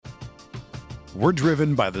We're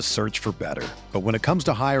driven by the search for better. But when it comes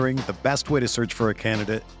to hiring, the best way to search for a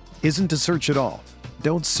candidate isn't to search at all.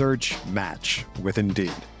 Don't search, match with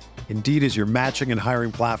Indeed. Indeed is your matching and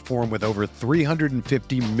hiring platform with over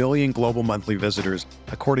 350 million global monthly visitors,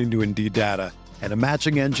 according to Indeed data, and a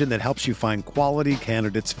matching engine that helps you find quality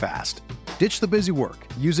candidates fast. Ditch the busy work.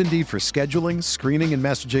 Use Indeed for scheduling, screening, and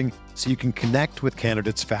messaging so you can connect with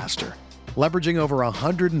candidates faster. Leveraging over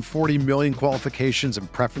 140 million qualifications and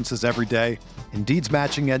preferences every day, Indeed's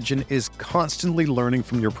matching engine is constantly learning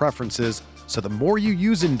from your preferences, so the more you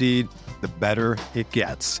use Indeed, the better it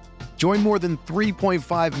gets. Join more than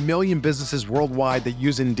 3.5 million businesses worldwide that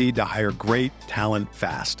use Indeed to hire great talent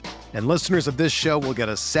fast. And listeners of this show will get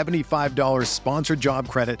a $75 sponsored job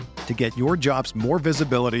credit to get your jobs more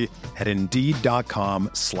visibility at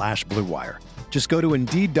Indeed.com/Blue Wire. Just go to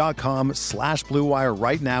Indeed.com/Blue Wire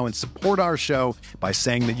right now and support our show by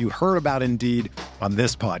saying that you heard about Indeed on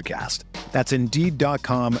this podcast. That's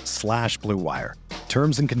Indeed.com/Blue Wire.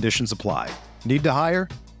 Terms and conditions apply. Need to hire?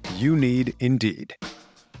 You need Indeed.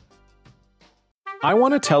 I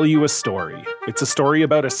want to tell you a story. It's a story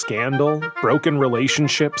about a scandal, broken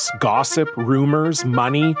relationships, gossip, rumors,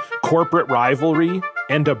 money, corporate rivalry,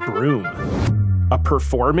 and a broom. A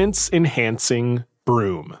performance-enhancing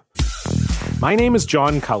broom. My name is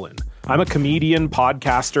John Cullen. I'm a comedian,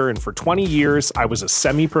 podcaster, and for 20 years, I was a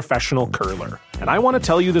semi-professional curler. And I want to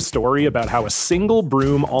tell you the story about how a single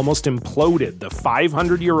broom almost imploded the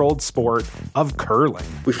 500-year-old sport of curling.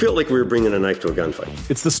 We feel like we were bringing a knife to a gunfight.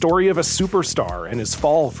 It's the story of a superstar and his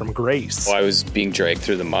fall from grace. Well, I was being dragged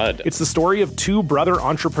through the mud. It's the story of two brother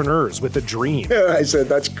entrepreneurs with a dream. I said,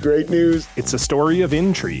 that's great news. It's a story of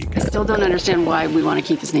intrigue. I still don't understand why we want to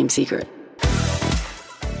keep his name secret.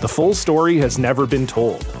 The full story has never been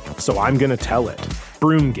told, so I'm going to tell it.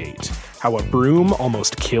 Broomgate, how a broom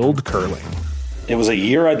almost killed curling. It was a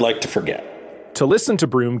year I'd like to forget. To listen to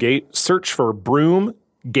Broomgate, search for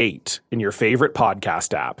Broomgate in your favorite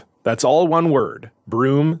podcast app. That's all one word,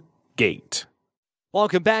 Broomgate.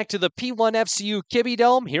 Welcome back to the P1FCU Kibby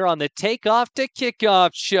Dome here on the Takeoff to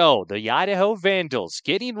Kickoff show. The Idaho Vandals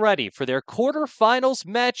getting ready for their quarterfinals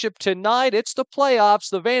matchup tonight. It's the playoffs.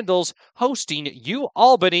 The Vandals hosting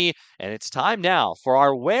UAlbany. And it's time now for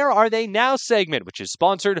our Where Are They Now segment, which is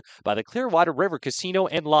sponsored by the Clearwater River Casino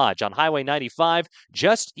and Lodge on Highway 95,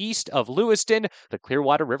 just east of Lewiston. The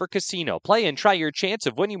Clearwater River Casino. Play and try your chance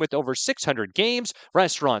of winning with over 600 games,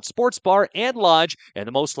 restaurant, sports bar, and lodge, and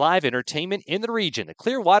the most live entertainment in the region. The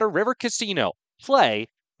Clearwater River Casino. Play,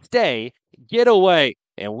 stay, get away.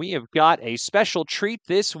 And we have got a special treat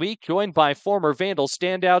this week, joined by former Vandal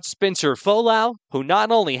standout Spencer Folau, who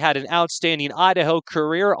not only had an outstanding Idaho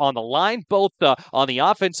career on the line, both on the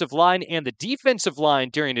offensive line and the defensive line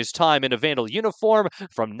during his time in a Vandal uniform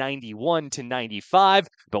from 91 to 95,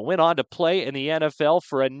 but went on to play in the NFL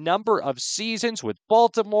for a number of seasons with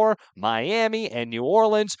Baltimore, Miami, and New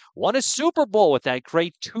Orleans, won a Super Bowl with that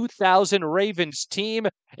great 2000 Ravens team.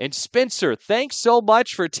 And Spencer, thanks so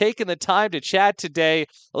much for taking the time to chat today.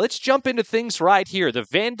 Let's jump into things right here. The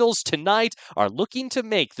Vandals tonight are looking to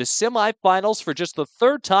make the semifinals for just the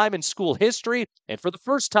third time in school history and for the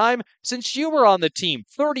first time since you were on the team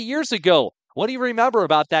 30 years ago. What do you remember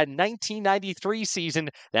about that 1993 season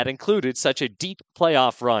that included such a deep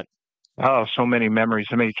playoff run? Oh, so many memories.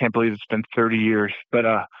 I mean, you can't believe it's been 30 years. But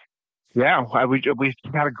yeah, we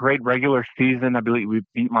had a great regular season. I believe we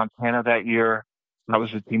beat Montana that year. That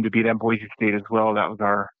was the team to beat Boise State as well. That was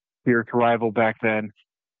our fierce rival back then.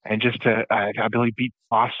 And just to, I believe, beat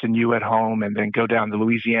Boston U at home and then go down to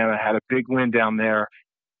Louisiana, had a big win down there.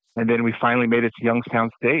 And then we finally made it to Youngstown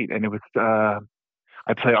State. And it was, I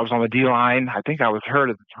was on the D-line. I think I was hurt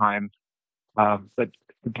at the time. But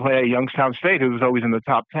to play at Youngstown State, who was always in the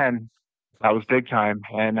top 10, that was big time.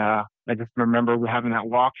 And I just remember having that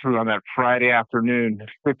walkthrough on that Friday afternoon,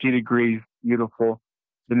 50 degrees, beautiful.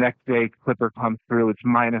 The next day, Clipper comes through. It's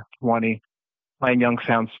minus 20, playing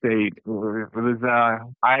Youngstown State. It was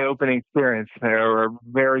an eye-opening experience. They were a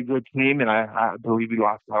very good team, and I believe we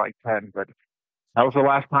lost by like 10. But that was the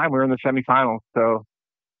last time we were in the semifinals. So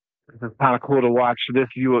it's kind of cool to watch this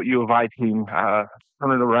U of I team turn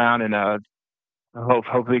it around, and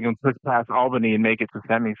hopefully they can push past Albany and make it to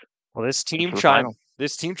semis. Well, this team tried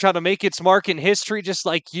to make its mark in history just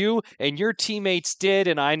like you and your teammates did.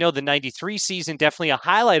 And I know the 93 season, definitely a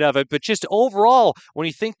highlight of it. But just overall, when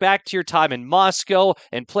you think back to your time in Moscow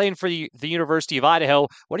and playing for the University of Idaho,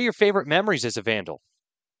 what are your favorite memories as a Vandal?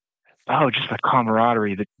 Oh, just the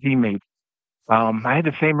camaraderie, the teammates. I had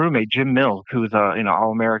the same roommate, Jim Mills, who was a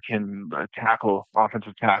All-American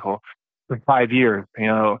offensive tackle for 5 years.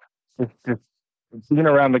 Just being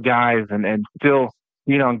around the guys and still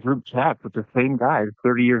on group chats with the same guys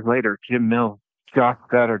 30 years later: Jim Mills, Josh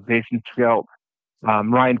Scudder, Jason Skelp,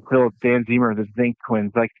 Ryan Phillips, Dan Zemer, the Zink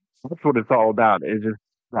twins. Like, that's what it's all about, is just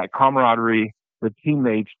that camaraderie, the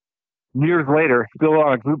teammates. Years later, still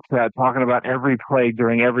on a group chat talking about every play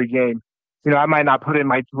during every game. I might not put in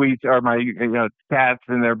my tweets or my stats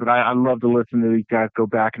in there, but I love to listen to these guys go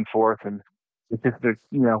back and forth, and it just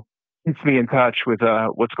keeps me in touch with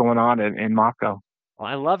what's going on in Moscow. Well,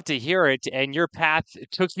 I love to hear it. And your path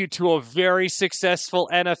took you to a very successful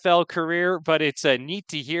NFL career, but it's neat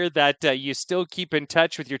to hear that you still keep in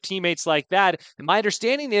touch with your teammates like that. And my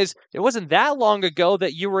understanding is it wasn't that long ago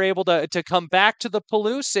that you were able to come back to the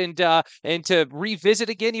Palouse and to revisit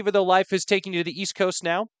again, even though life is taking you to the East Coast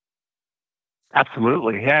now.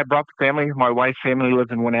 Absolutely. Yeah, I brought the family. My wife's family lives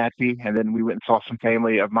in Wenatchee, and then we went and saw some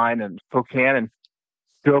family of mine in Spokane, and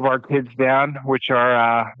drove our kids down, which are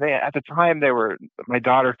at the time they were, my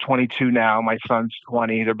daughter's 22 now, my son's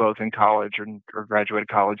 20. They're both in college or graduated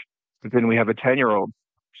college. But then we have a 10-year-old.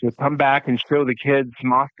 So to come back and show the kids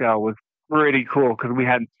Moscow was pretty cool, because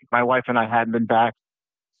my wife and I hadn't been back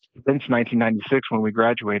since 1996 when we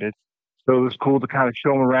graduated. So it was cool to kind of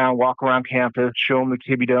show them around, walk around campus, show them the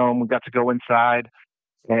Kibbe Dome. We got to go inside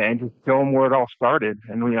and just show them where it all started,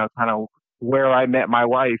 and kind of where I met my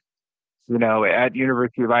wife, at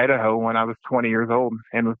University of Idaho when I was 20 years old.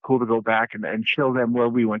 And it was cool to go back and show them where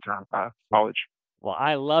we went to college. Well,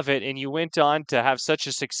 I love it. And you went on to have such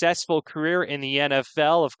a successful career in the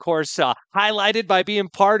NFL, of course, highlighted by being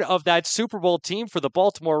part of that Super Bowl team for the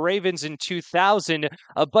Baltimore Ravens in 2000.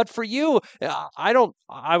 But for you,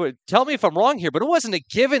 I would tell me if I'm wrong here, but it wasn't a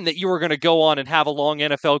given that you were going to go on and have a long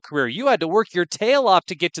NFL career. You had to work your tail off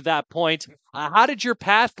to get to that point. How did your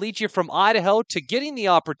path lead you from Idaho to getting the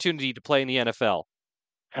opportunity to play in the NFL?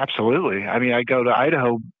 Absolutely. I mean, I go to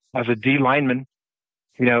Idaho as a D lineman,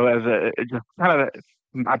 just kind of,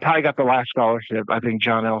 I probably got the last scholarship, I think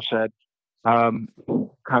John L. said. Kind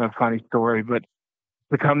of funny story, but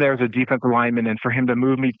to come there as a defensive lineman and for him to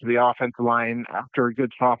move me to the offensive line after a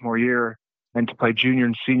good sophomore year and to play junior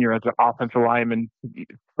and senior as an offensive lineman,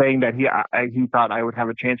 saying that he thought I would have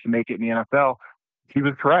a chance to make it in the NFL, he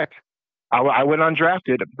was correct. I went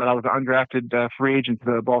undrafted, but I was an undrafted free agent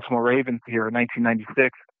to the Baltimore Ravens here in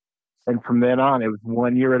 1996. And from then on, it was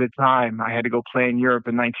 1 year at a time. I had to go play in Europe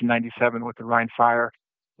in 1997 with the Rhine Fire.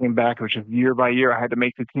 Came back, which is year by year. I had to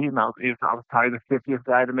make the team. I was probably the 50th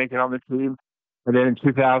guy to make it on the team. And then in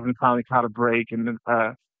 2000, finally caught a break and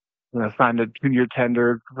signed a 2-year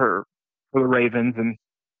tender for the Ravens, and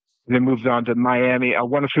then moved on to Miami. I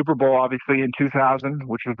won a Super Bowl, obviously, in 2000,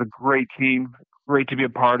 which was a great team, great to be a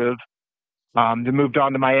part of. Then moved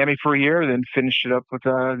on to Miami for a year, then finished it up with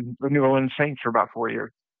the New Orleans Saints for about 4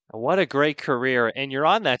 years. What a great career. And you're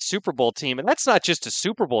on that Super Bowl team. And that's not just a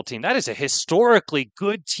Super Bowl team. That is a historically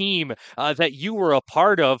good team that you were a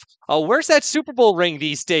part of. Where's that Super Bowl ring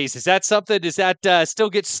these days? Is that something, does that still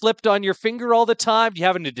get slipped on your finger all the time? Do you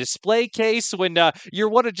have it in a display case when you're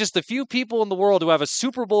one of just the few people in the world who have a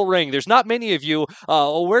Super Bowl ring? There's not many of you.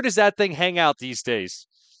 Where does that thing hang out these days?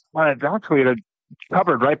 It's actually in a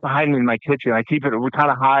cupboard right behind me in my kitchen. I keep it, we're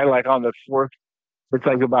kind of high, like on the fourth. It's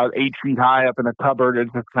like about 8 feet high up in a cupboard.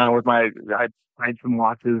 It's just kind of with I hide some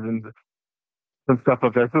watches and some stuff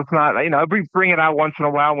up there. So it's not, we bring it out once in a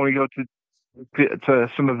while when we go to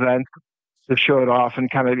some events to show it off and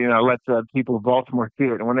kind of, let the people of Baltimore see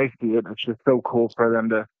it. And when they see it, it's just so cool for them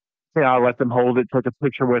to, let them hold it, take a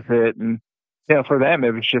picture with it. And, for them,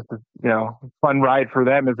 it was just, a fun ride for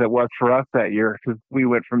them as it was for us that year. Because we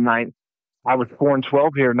went from I was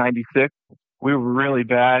 4-12 here in 96. We were really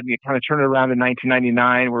bad. You kind of turned it around in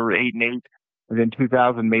 1999. We were 8-8, and then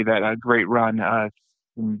 2000 made that a great run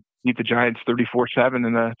and beat the Giants 34-7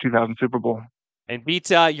 in the 2000 Super Bowl. And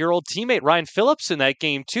beat your old teammate Ryan Phillips in that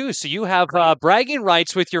game too. So you have bragging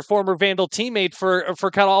rights with your former Vandal teammate for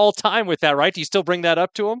kind of all time with that, right? Do you still bring that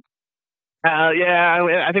up to him?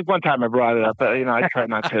 Yeah, I think one time I brought it up. I try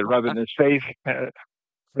not to rub it in his face.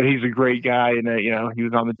 But he's a great guy, and he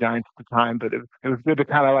was on the Giants at the time. But it was good to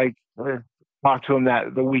kind of talk to him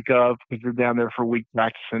that the week of, because you're down there for a week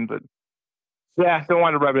practicing. But yeah, don't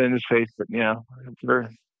want to rub it in his face. But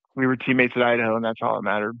we were teammates at Idaho, and that's all that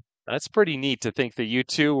mattered. That's pretty neat to think that you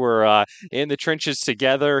two were in the trenches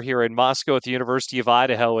together here in Moscow at the University of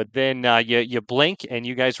Idaho, and then you blink and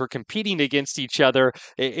you guys were competing against each other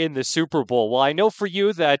in the Super Bowl. Well, I know for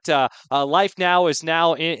you that life now is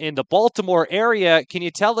in the Baltimore area. Can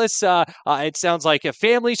you tell us, it sounds like a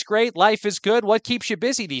family's great, life is good. What keeps you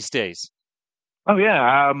busy these days? Oh,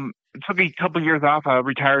 yeah. It took me a couple of years off. I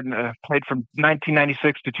retired and played from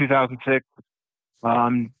 1996 to 2006.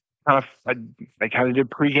 I kind of did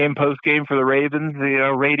pregame, postgame for the Ravens,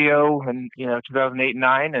 radio, and 2008 and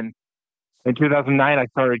 9, and in 2009 I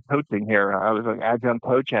started coaching here. I was an adjunct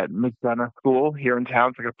coach at McDonough School here in town.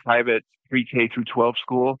 It's like a private pre-K through 12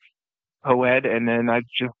 school, co-ed, and then I've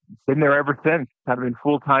just been there ever since. I've been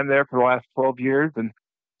full time there for the last 12 years, and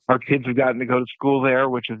our kids have gotten to go to school there,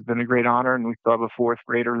 which has been a great honor. And we still have a fourth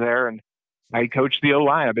grader there, and I coach the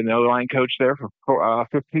O-line. I've been the O-line coach there for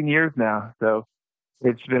 15 years now. So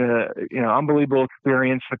it's been a unbelievable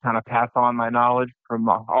experience to kind of pass on my knowledge from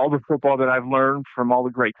all the football that I've learned from all the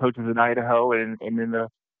great coaches in Idaho and in the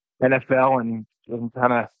NFL, and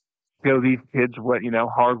kind of show these kids what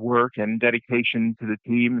hard work and dedication to the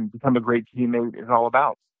team and become a great teammate is all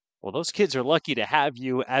about. Well, those kids are lucky to have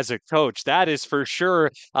you as a coach. That is for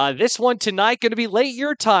sure. This one tonight going to be late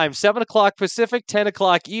your time, 7 o'clock Pacific, 10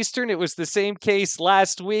 o'clock Eastern. It was the same case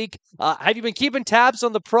last week. Have you been keeping tabs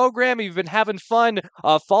on the program? You've been having fun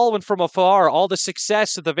following from afar all the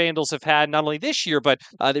success that the Vandals have had, not only this year, but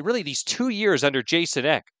these 2 years under Jason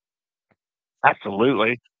Eck.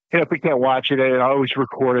 Absolutely. If we can't watch it, I always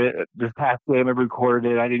record it. This past game, I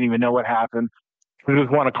recorded it. I didn't even know what happened. It was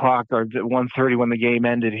 1 o'clock or 1:30 when the game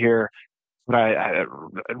ended here. But I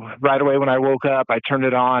right away when I woke up, I turned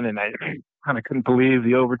it on, and I kind of couldn't believe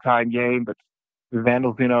the overtime game. But the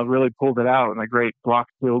Vandals, really pulled it out, and a great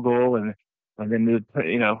blocked field goal, and then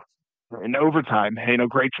in overtime,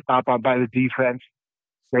 great stop on by the defense,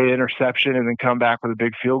 great interception, and then come back with a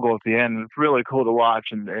big field goal at the end. It's really cool to watch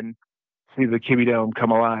and see the Kibby Dome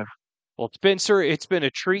come alive. Well, Spencer, it's been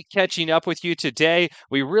a treat catching up with you today.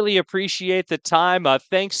 We really appreciate the time.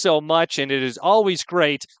 Thanks so much. And it is always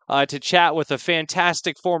great to chat with a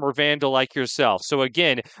fantastic former Vandal like yourself. So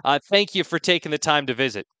again, thank you for taking the time to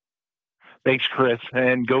visit. Thanks, Chris,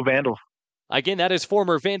 and go Vandals. Again, that is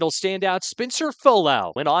former Vandal standout Spencer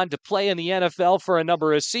Folau. Went on to play in the NFL for a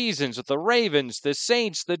number of seasons with the Ravens, the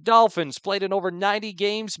Saints, the Dolphins, played in over 90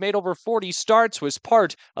 games, made over 40 starts, was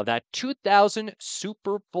part of that 2000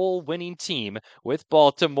 Super Bowl winning team with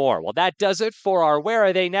Baltimore. Well, that does it for our Where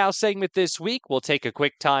Are They Now segment this week. We'll take a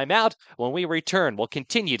quick time out. When we return, we'll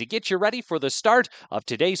continue to get you ready for the start of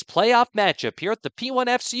today's playoff matchup here at the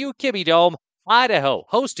P1FCU Kibby Dome, Idaho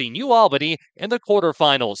hosting UAlbany in the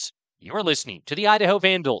quarterfinals. You're listening to the Idaho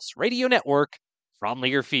Vandals Radio Network from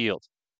Learfield.